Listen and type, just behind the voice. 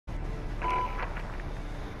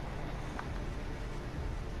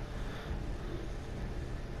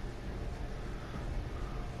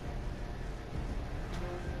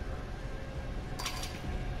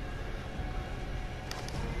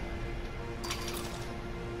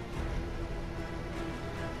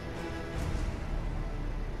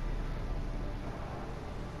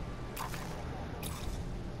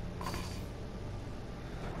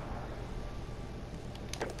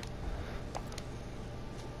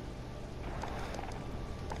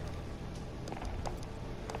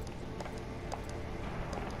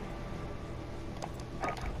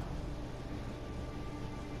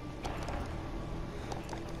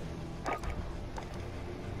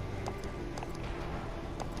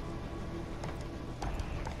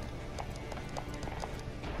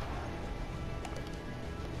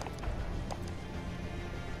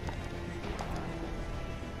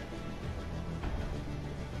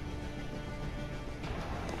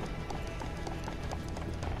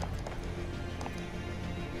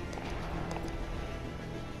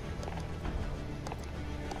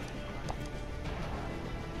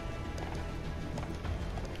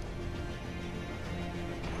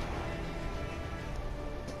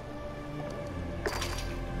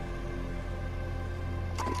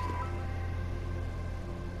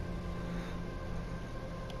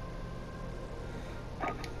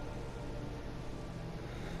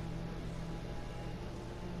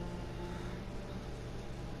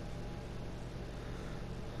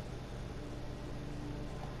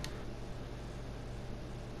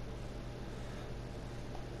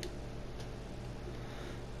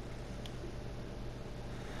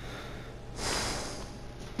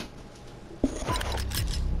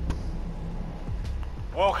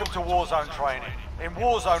Welcome to Warzone training. In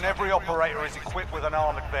Warzone, every operator is equipped with an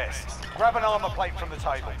armored vest. Grab an armor plate from the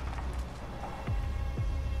table.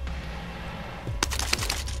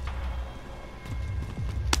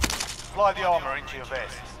 Slide the armor into your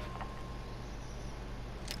vest.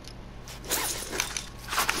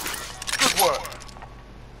 Good work.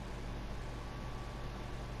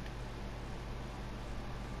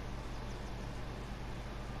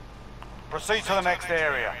 Proceed to the next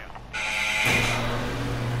area.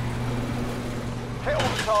 Hit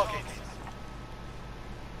all the targets.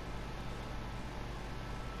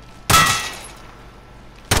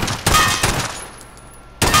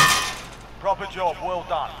 Proper job, well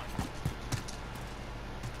done.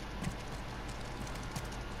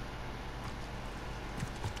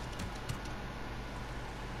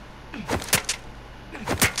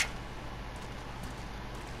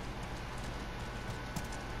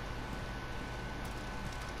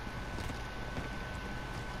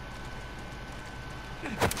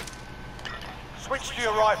 Switch to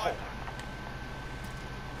your rifle.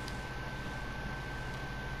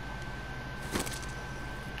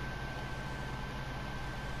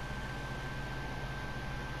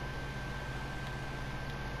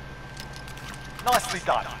 Nicely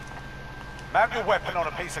done. Mount your weapon on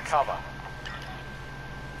a piece of cover.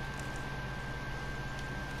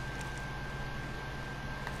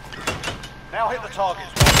 Now hit the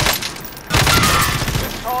targets.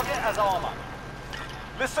 This target has armor.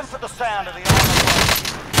 Listen to the sound of the armor.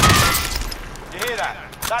 You hear that?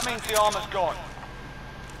 That means the armor's gone.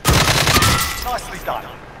 Nicely done.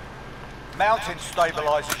 Mounting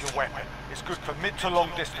stabilizes your weapon. It's good for mid to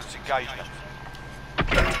long distance engagement.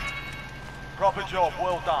 Proper job,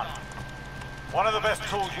 well done. One of the best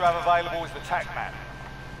tools you have available is the TAC map.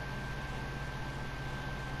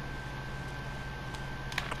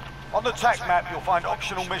 On the TAC map, you'll find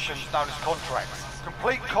optional missions known as contracts.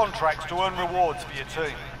 Complete contracts to earn rewards for your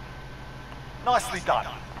team. Nicely done.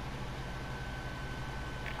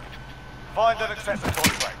 Find and accept the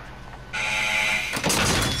contract.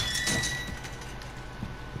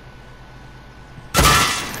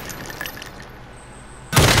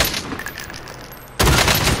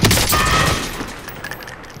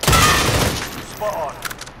 Spot on.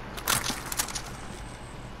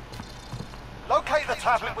 Locate the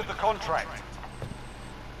tablet with the contract.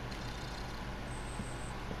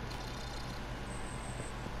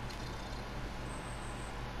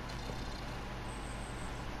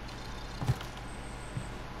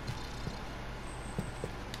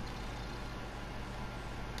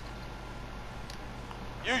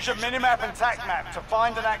 Use your minimap and TAC map to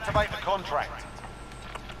find and activate the contract.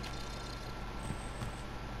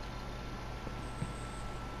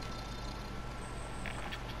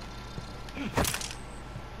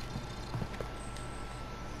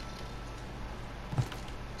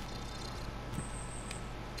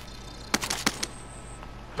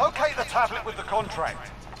 Locate the tablet with the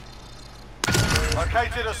contract.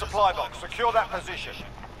 Located a supply box. Secure that position.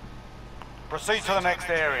 Proceed to the next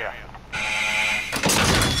area.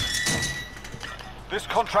 This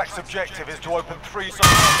contract's objective is to open 3 supply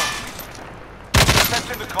boxes.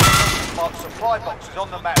 Accepting the contract marked supply boxes on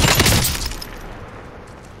the map.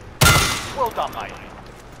 Well done, mate.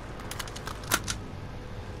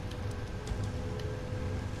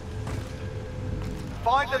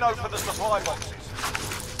 Find and open the supply boxes.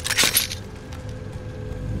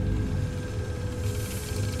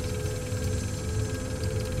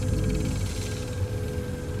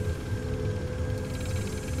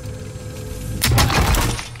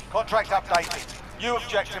 Contract updated. New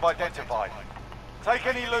objective identified. Take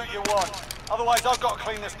any loot you want. Otherwise, I've got to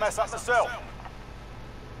clean this mess up myself.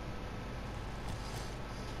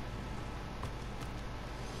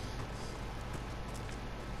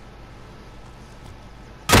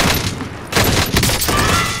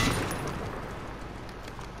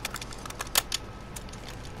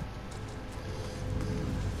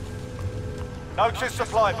 Notice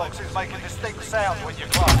supply boxes make a distinct sound when you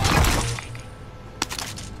close.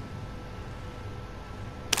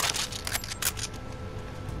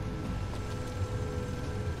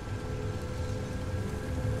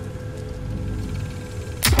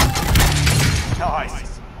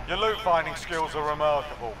 Nice. Your loot finding skills are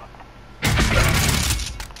remarkable.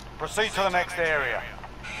 Proceed to the next area.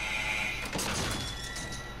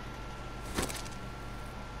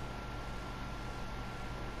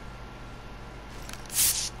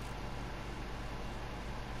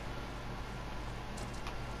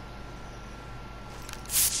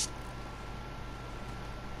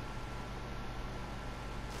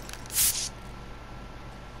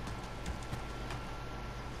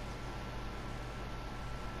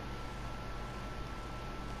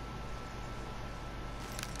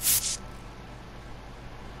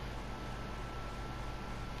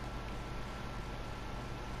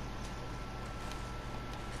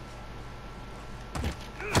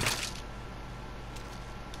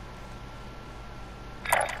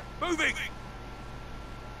 Moving!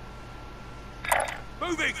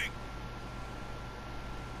 Moving!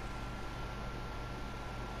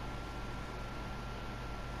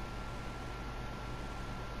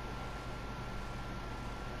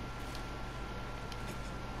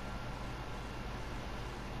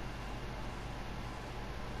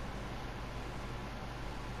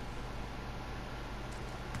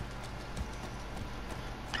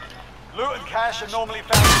 Loot and cash are normally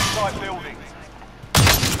found inside buildings.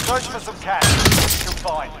 Search for some cash, which you'll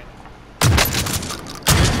find.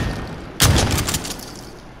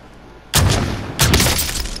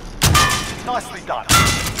 Nicely done.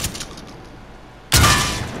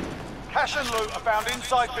 Cash and loot are found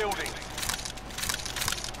inside buildings.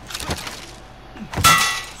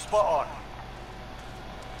 Spot on.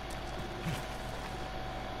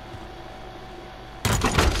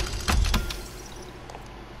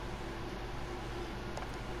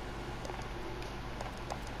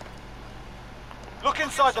 Look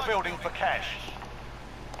inside the building for cash.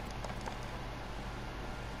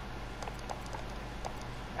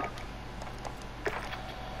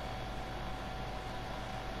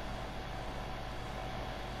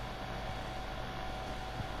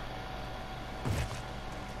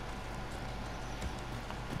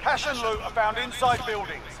 Cash and loot are found inside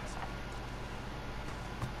buildings.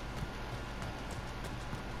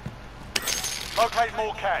 Locate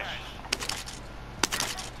more cash.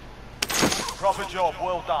 Proper job,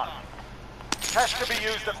 well done. Cash can be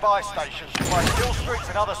used at buy stations to buy kill streaks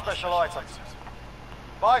and other special items.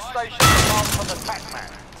 Buy stations are marked on the tac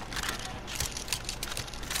map.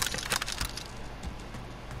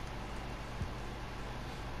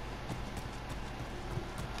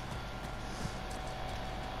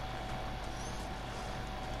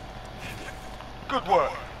 Good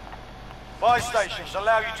work. Buy stations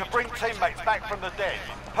allow you to bring teammates back from the dead,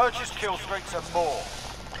 purchase kill streaks and more.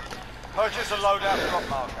 Purchase a loadout drop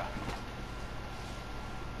marker.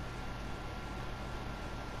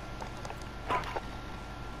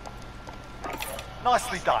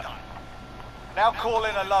 Nicely done. Now call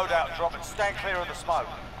in a loadout drop and stand clear of the smoke.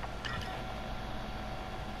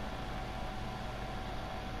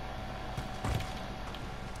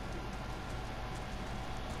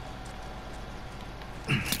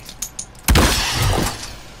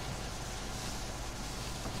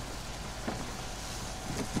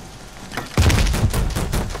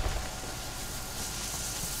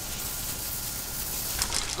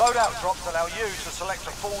 Loadout drops allow you to select a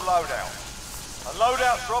full loadout. A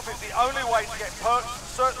loadout drop is the only way to get perks and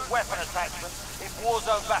certain weapon attachments in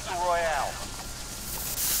Warzone Battle Royale.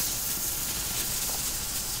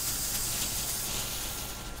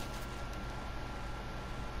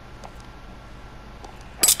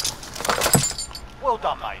 Well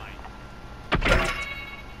done, mate.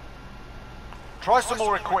 Try some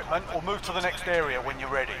more equipment or move to the next area when you're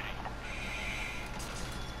ready.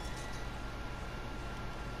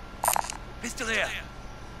 Pistol here.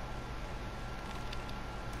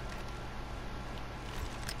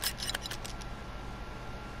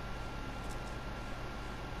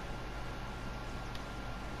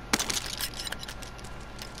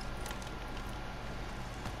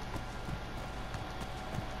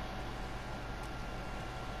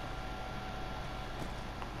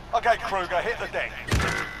 Okay, Kruger, hit the deck.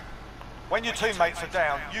 When your teammates are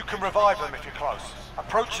down, you can revive them if you're close.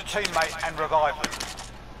 Approach your teammate and revive them.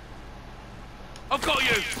 I've got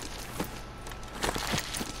you!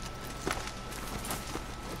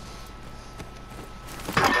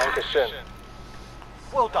 Dankeschön.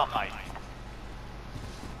 Well done, mate.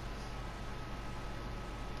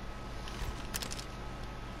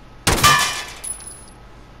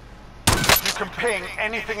 You can ping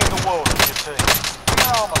anything in the world with your team.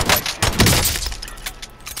 Armor plates you.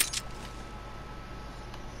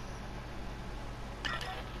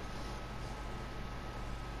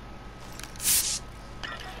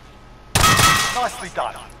 Nicely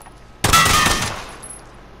done.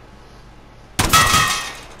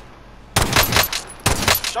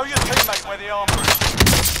 Show your teammate where the armor is.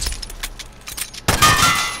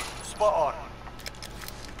 Spot on.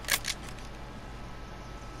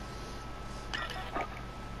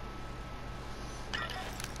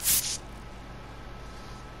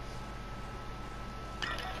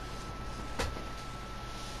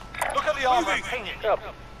 Look at the armor and ping it.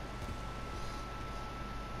 Yep.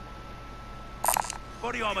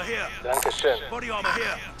 Body armor here. Dankeschön. Body armor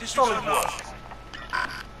here. Disregard Solid work. last.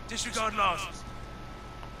 Disregard last.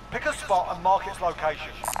 Pick a spot and mark its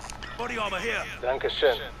location. Body armor here.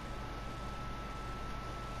 Dankeschön.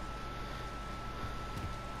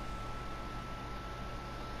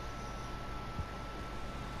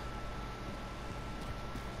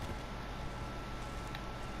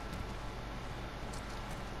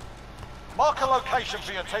 Mark a location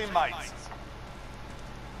for your teammates.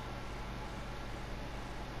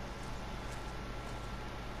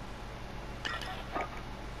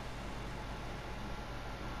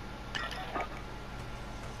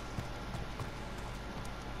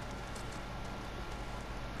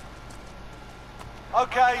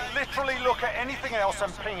 Okay, literally look at anything else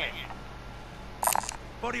and ping it.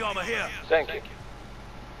 Body armor here. Thank you.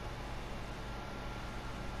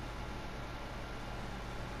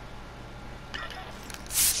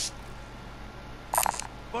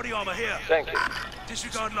 Body armor here. Thank you.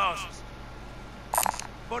 Disregard last.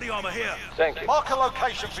 Body armor here. Thank you. Mark a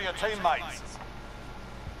location for your teammates.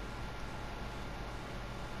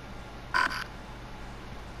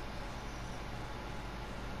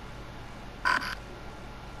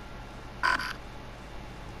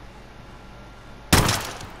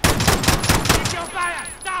 Take your fire!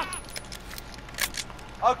 Stop!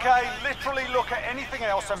 Okay, literally look at anything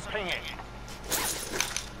else and ping it.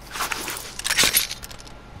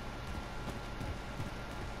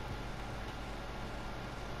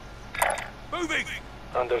 Moving!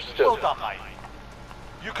 Understood. Well done, mate.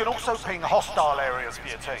 You can also ping hostile areas for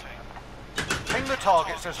your team. Ping the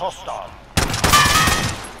targets as hostile.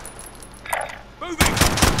 Moving!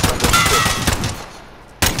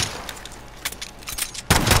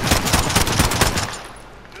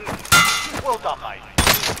 Well done, mate.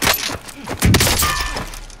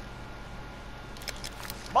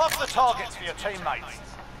 Mark the targets for your teammates.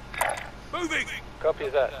 Moving! Copy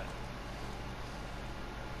that.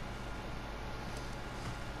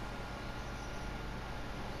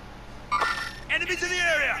 Enemies in the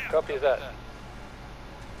area! Copy that.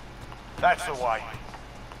 That's the way.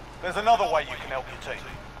 There's another way you can help your team.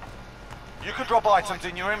 You can drop items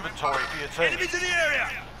in your inventory for your team. Enemies in the area!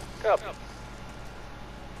 Copy.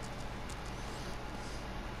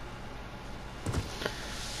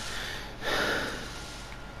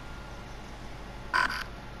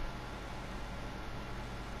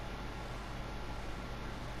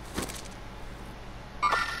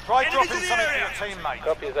 Try Enemies dropping in the something area! for your teammate.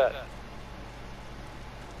 Copy that.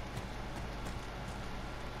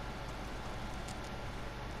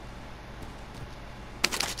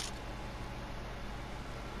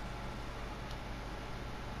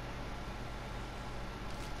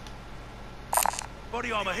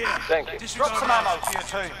 Body armor here. Thank you. Disregard Drop some last. ammo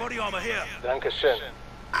for your team. Body armor here. Dankeschön.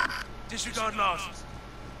 Disregard last.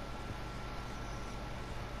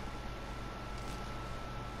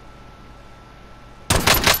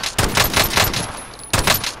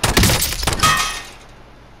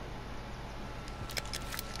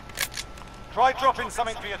 Try dropping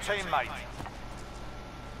something for your teammate.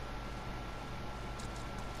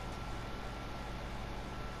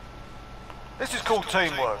 This is called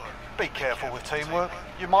teamwork. Be careful with teamwork.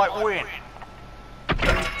 You might win.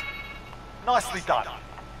 Nicely done.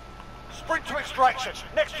 Sprint to extraction.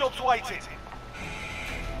 Next job's waiting.